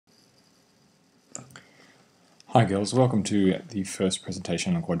Hi girls, welcome to the first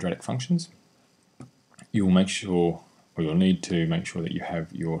presentation on quadratic functions. You will make sure, or you'll need to make sure that you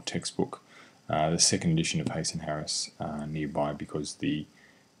have your textbook, the second edition of Hayes and Harris, nearby, because the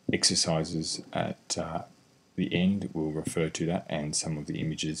exercises at the end will refer to that, and some of the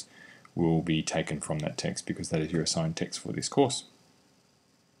images will be taken from that text because that is your assigned text for this course.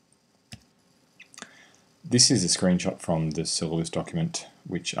 This is a screenshot from the syllabus document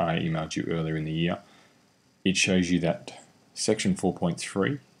which I emailed you earlier in the year. It shows you that section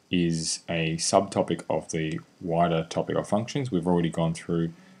 4.3 is a subtopic of the wider topic of functions. We've already gone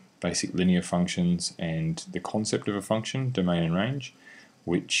through basic linear functions and the concept of a function, domain and range,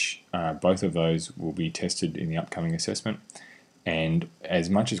 which both of those will be tested in the upcoming assessment. And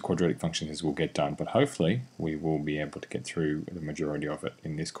as much as quadratic functions as we'll get done, but hopefully we will be able to get through the majority of it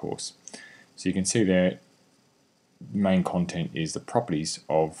in this course. So you can see there, main content is the properties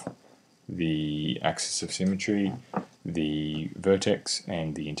of the axis of symmetry, the vertex,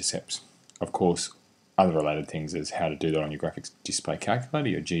 and the intercepts. Of course, other related things is how to do that on your graphics display calculator,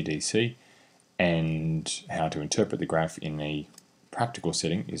 your GDC, and how to interpret the graph in a practical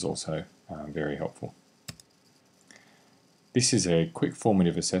setting is also very helpful. This is a quick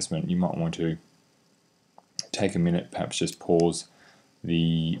formative assessment. You might want to take a minute, perhaps just pause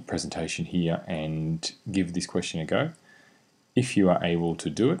the presentation here and give this question a go. If you are able to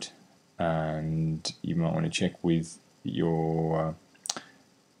do it, and you might want to check with your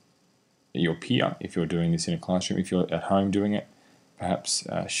peer if you're doing this in a classroom. If you're at home doing it, perhaps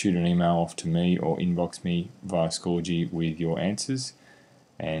shoot an email off to me or inbox me via Schoology with your answers.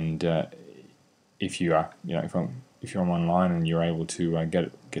 And if you are, if you're online and you're able to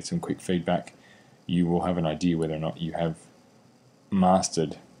get some quick feedback, you will have an idea whether or not you have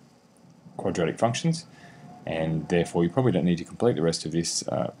mastered quadratic functions. And therefore you probably don't need to complete the rest of this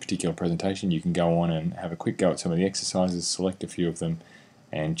particular presentation. You can go on and have a quick go at some of the exercises, select a few of them,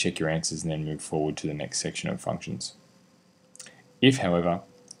 and check your answers, and then move forward to the next section of functions. If, however,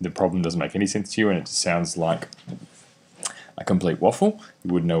 the problem doesn't make any sense to you and it sounds like a complete waffle,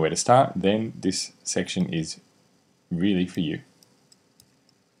 you wouldn't know where to start, then this section is really for you.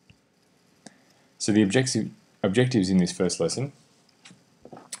 So the objectives in this first lesson,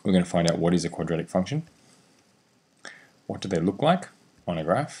 we're going to find out what is a quadratic function. What do they look like on a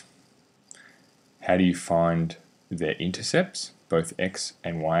graph? How do you find their intercepts, both x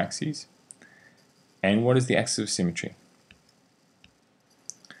and y axes? And what is the axis of symmetry?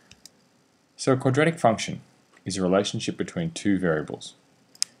 So a quadratic function is a relationship between two variables,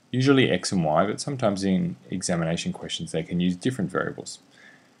 usually x and y, but sometimes in examination questions they can use different variables.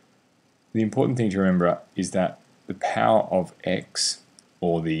 The important thing to remember is that the power of x,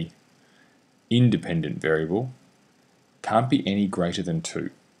 or the independent variable, can't be any greater than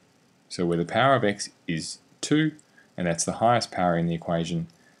 2. So where the power of x is 2, and that's the highest power in the equation,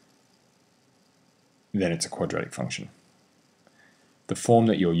 then it's a quadratic function. The form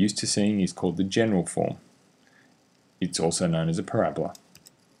that you're used to seeing is called the general form. It's also known as a parabola.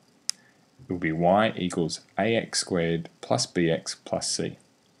 It will be y equals ax squared plus bx plus c,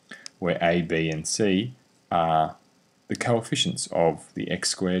 where a, b, and c are the coefficients of the x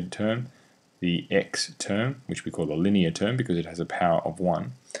squared term, the x term, which we call the linear term because it has a power of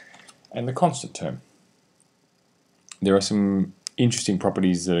 1, and the constant term. There are some interesting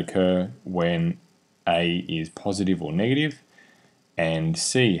properties that occur when a is positive or negative, and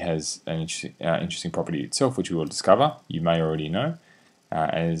c has an interesting property itself, which we will discover. You may already know,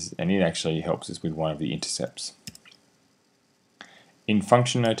 and it actually helps us with one of the intercepts. In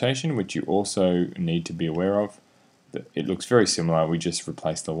function notation, which you also need to be aware of, it looks very similar. We just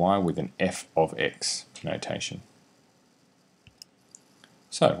replace the y with an f of x notation.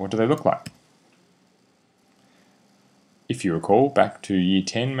 So what do they look like? If you recall back to year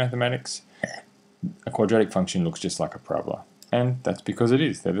 10 mathematics, a quadratic function looks just like a parabola, and that's because it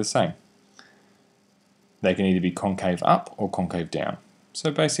is. They're the same. They can either be concave up or concave down. So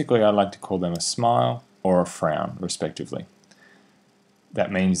basically I like to call them a smile or a frown respectively.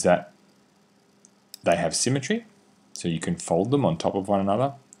 That means that they have symmetry. So you can fold them on top of one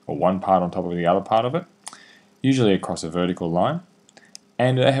another, or one part on top of the other part of it, usually across a vertical line,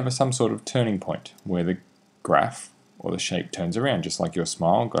 and they have some sort of turning point where the graph or the shape turns around, just like your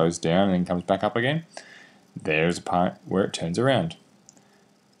smile goes down and then comes back up again. There's a part where it turns around.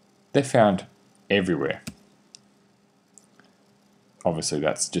 They're found everywhere. Obviously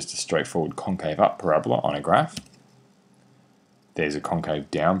that's just a straightforward concave up parabola on a graph. There's a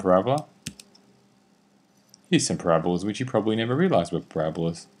concave down parabola. Here's some parabolas which you probably never realised were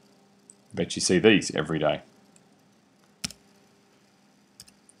parabolas. I bet you see these every day.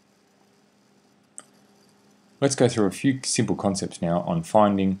 Let's go through a few simple concepts now on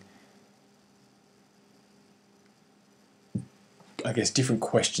finding, I guess, different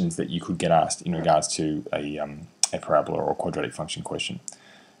questions that you could get asked in regards to a parabola or a quadratic function question.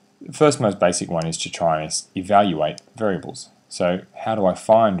 The first most basic one is to try and evaluate variables. So how do I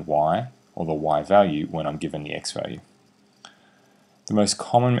find y, or the y value, when I'm given the x value? The most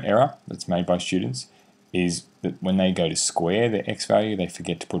common error that's made by students is that when they go to square their x value, they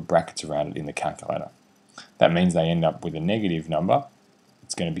forget to put brackets around it in the calculator. That means they end up with a negative number.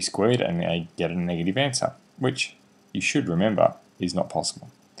 It's going to be squared and they get a negative answer, which you should remember is not possible.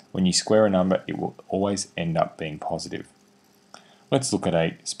 When you square a number, it will always end up being positive. Let's look at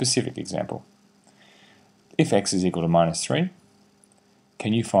a specific example. If x is equal to minus 3,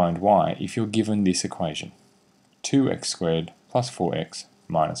 can you find y if you're given this equation? 2x squared plus 4x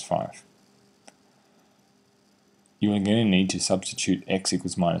minus 5. You are going to need to substitute x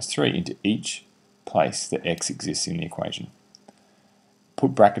equals minus 3 into each place that x exists in the equation.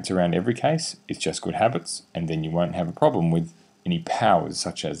 Put brackets around every case, it's just good habits, and then you won't have a problem with any powers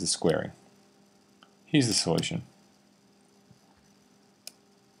such as the squaring. Here's the solution.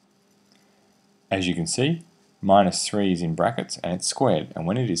 As you can see, minus 3 is in brackets and it's squared, and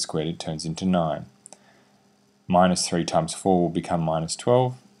when it is squared it turns into 9. Minus 3 times 4 will become minus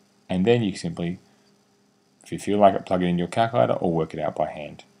 12, and then you simply, if you feel like it, plug it into your calculator or work it out by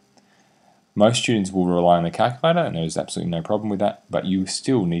hand. Most students will rely on the calculator, and there's absolutely no problem with that, but you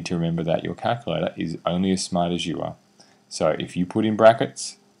still need to remember that your calculator is only as smart as you are. So if you put in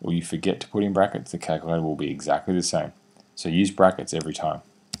brackets, or you forget to put in brackets, the calculator will be exactly the same. So use brackets every time.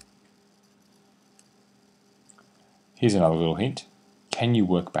 Here's another little hint. Can you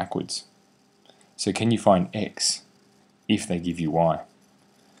work backwards? So can you find x if they give you y?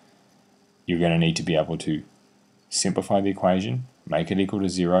 You're going to need to be able to simplify the equation, make it equal to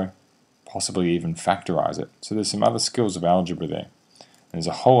 0, possibly even factorize it. So there's some other skills of algebra there. And there's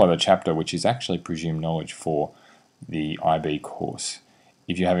a whole other chapter which is actually presumed knowledge for the IB course.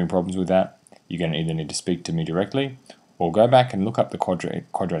 If you're having problems with that, you're going to either need to speak to me directly or go back and look up the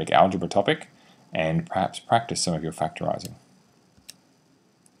quadratic algebra topic and perhaps practice some of your factorizing.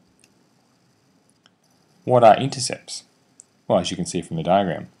 What are intercepts? Well, as you can see from the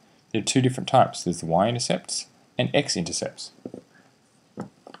diagram, there are two different types. There's the y-intercepts and x-intercepts.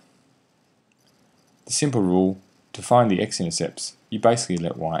 The simple rule, to find the x-intercepts, you basically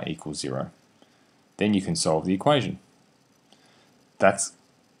let y equal 0. Then you can solve the equation. That's,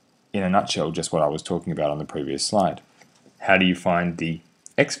 in a nutshell, just what I was talking about on the previous slide. How do you find the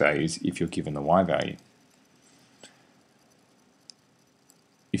x values if you're given the y value?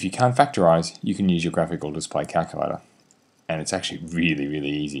 If you can't factorize, you can use your graphical display calculator. And it's actually really,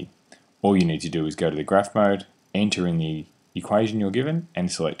 really easy. All you need to do is go to the graph mode, enter in the equation you're given,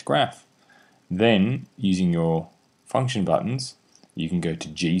 and select graph. Then, using your function buttons, you can go to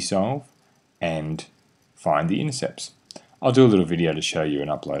gsolve and find the intercepts. I'll do a little video to show you and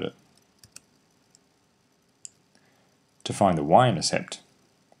upload it. To find the y-intercept,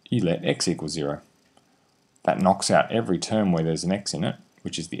 you let x equal 0. That knocks out every term where there's an x in it,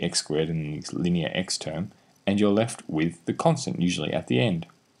 which is the x squared and the linear x term, and you're left with the constant, usually at the end.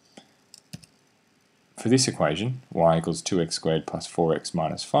 For this equation, y equals 2x squared plus 4x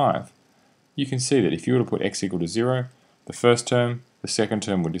minus 5, you can see that if you were to put x equal to 0, the first term, the second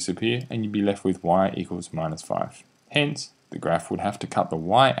term would disappear, and you'd be left with y equals minus 5. Hence, the graph would have to cut the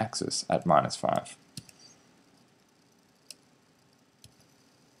y-axis at minus 5.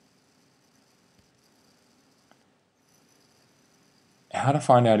 How to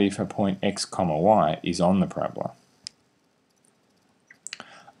find out if a point x, y is on the parabola?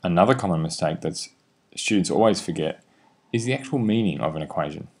 Another common mistake that students always forget is the actual meaning of an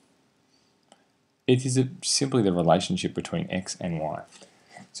equation. It is simply the relationship between x and y.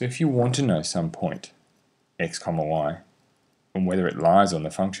 So if you want to know some point, x, y, and whether it lies on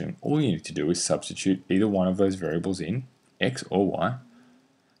the function, all you need to do is substitute either one of those variables in, x or y,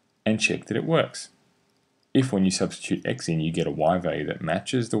 and check that it works. If when you substitute x in you get a y value that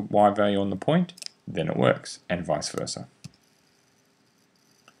matches the y value on the point, then it works, and vice versa.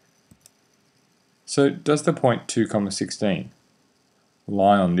 So does the point 2, 16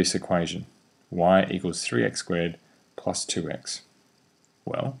 lie on this equation? Y equals 3x squared plus 2x.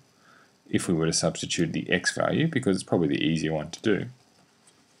 Well, if we were to substitute the x value, because it's probably the easier one to do,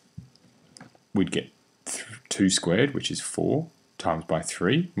 we'd get 2 squared, which is 4, times by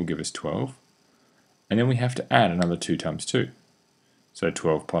 3 will give us 12. And then we have to add another 2 times 2. So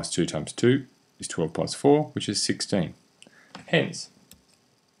 12 plus 2 times 2 is 12 plus 4, which is 16. Hence,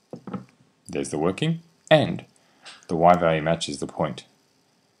 there's the working, and the y value matches the point.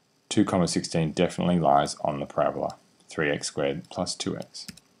 2, 16 definitely lies on the parabola 3x squared plus 2x.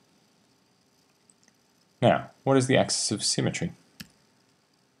 Now, what is the axis of symmetry?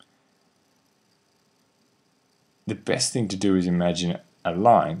 The best thing to do is imagine a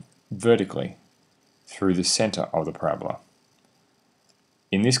line vertically through the center of the parabola.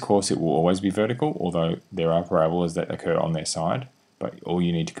 In this course it will always be vertical, although there are parabolas that occur on their side, but all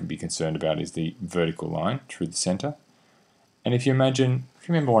you need to be concerned about is the vertical line through the center. And if you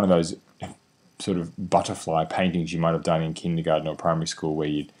remember one of those sort of butterfly paintings you might have done in kindergarten or primary school where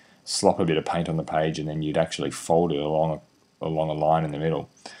you'd slop a bit of paint on the page and then you'd actually fold it along a line in the middle,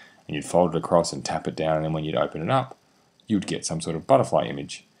 and you'd fold it across and tap it down, and then when you'd open it up you'd get some sort of butterfly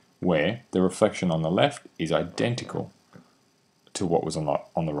image where the reflection on the left is identical to what was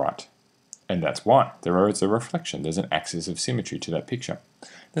on the right. And that's why there is a reflection. There's an axis of symmetry to that picture.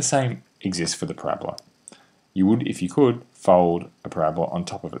 The same exists for the parabola. You would, if you could, fold a parabola on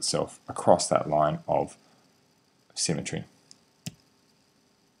top of itself across that line of symmetry.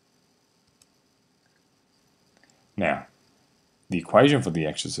 Now, the equation for the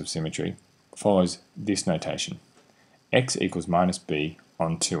axis of symmetry follows this notation. X equals minus b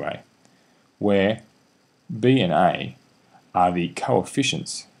on 2a, where b and a are the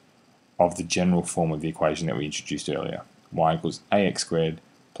coefficients of the general form of the equation that we introduced earlier. Y equals ax squared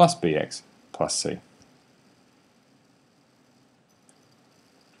plus bx plus c.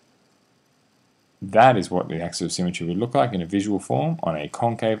 That is what the axis of symmetry would look like in a visual form on a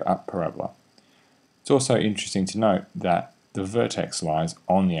concave up parabola. It's also interesting to note that the vertex lies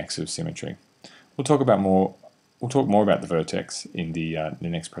on the axis of symmetry. We'll talk more about the vertex in the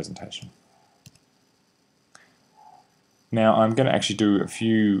next presentation. Now I'm going to actually do a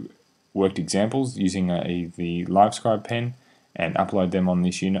few worked examples using the LiveScribe pen and upload them on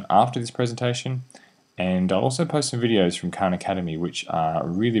this unit after this presentation. And I'll also post some videos from Khan Academy which are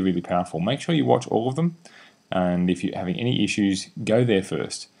really powerful. Make sure you watch all of them, and if you're having any issues, go there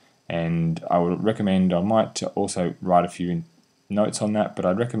first. And I would recommend, I might also write a few notes on that, but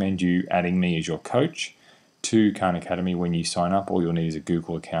I'd recommend you adding me as your coach to Khan Academy when you sign up. All you'll need is a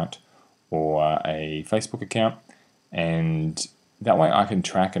Google account or a Facebook account, and that way I can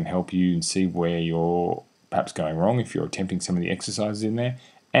track and help you and see where you're perhaps going wrong if you're attempting some of the exercises in there,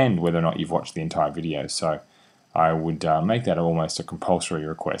 and whether or not you've watched the entire video. So I would make that almost a compulsory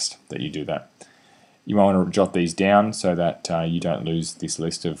request that you do that. You might want to jot these down so that you don't lose this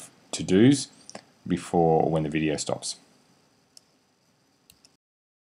list of to-dos before when the video stops.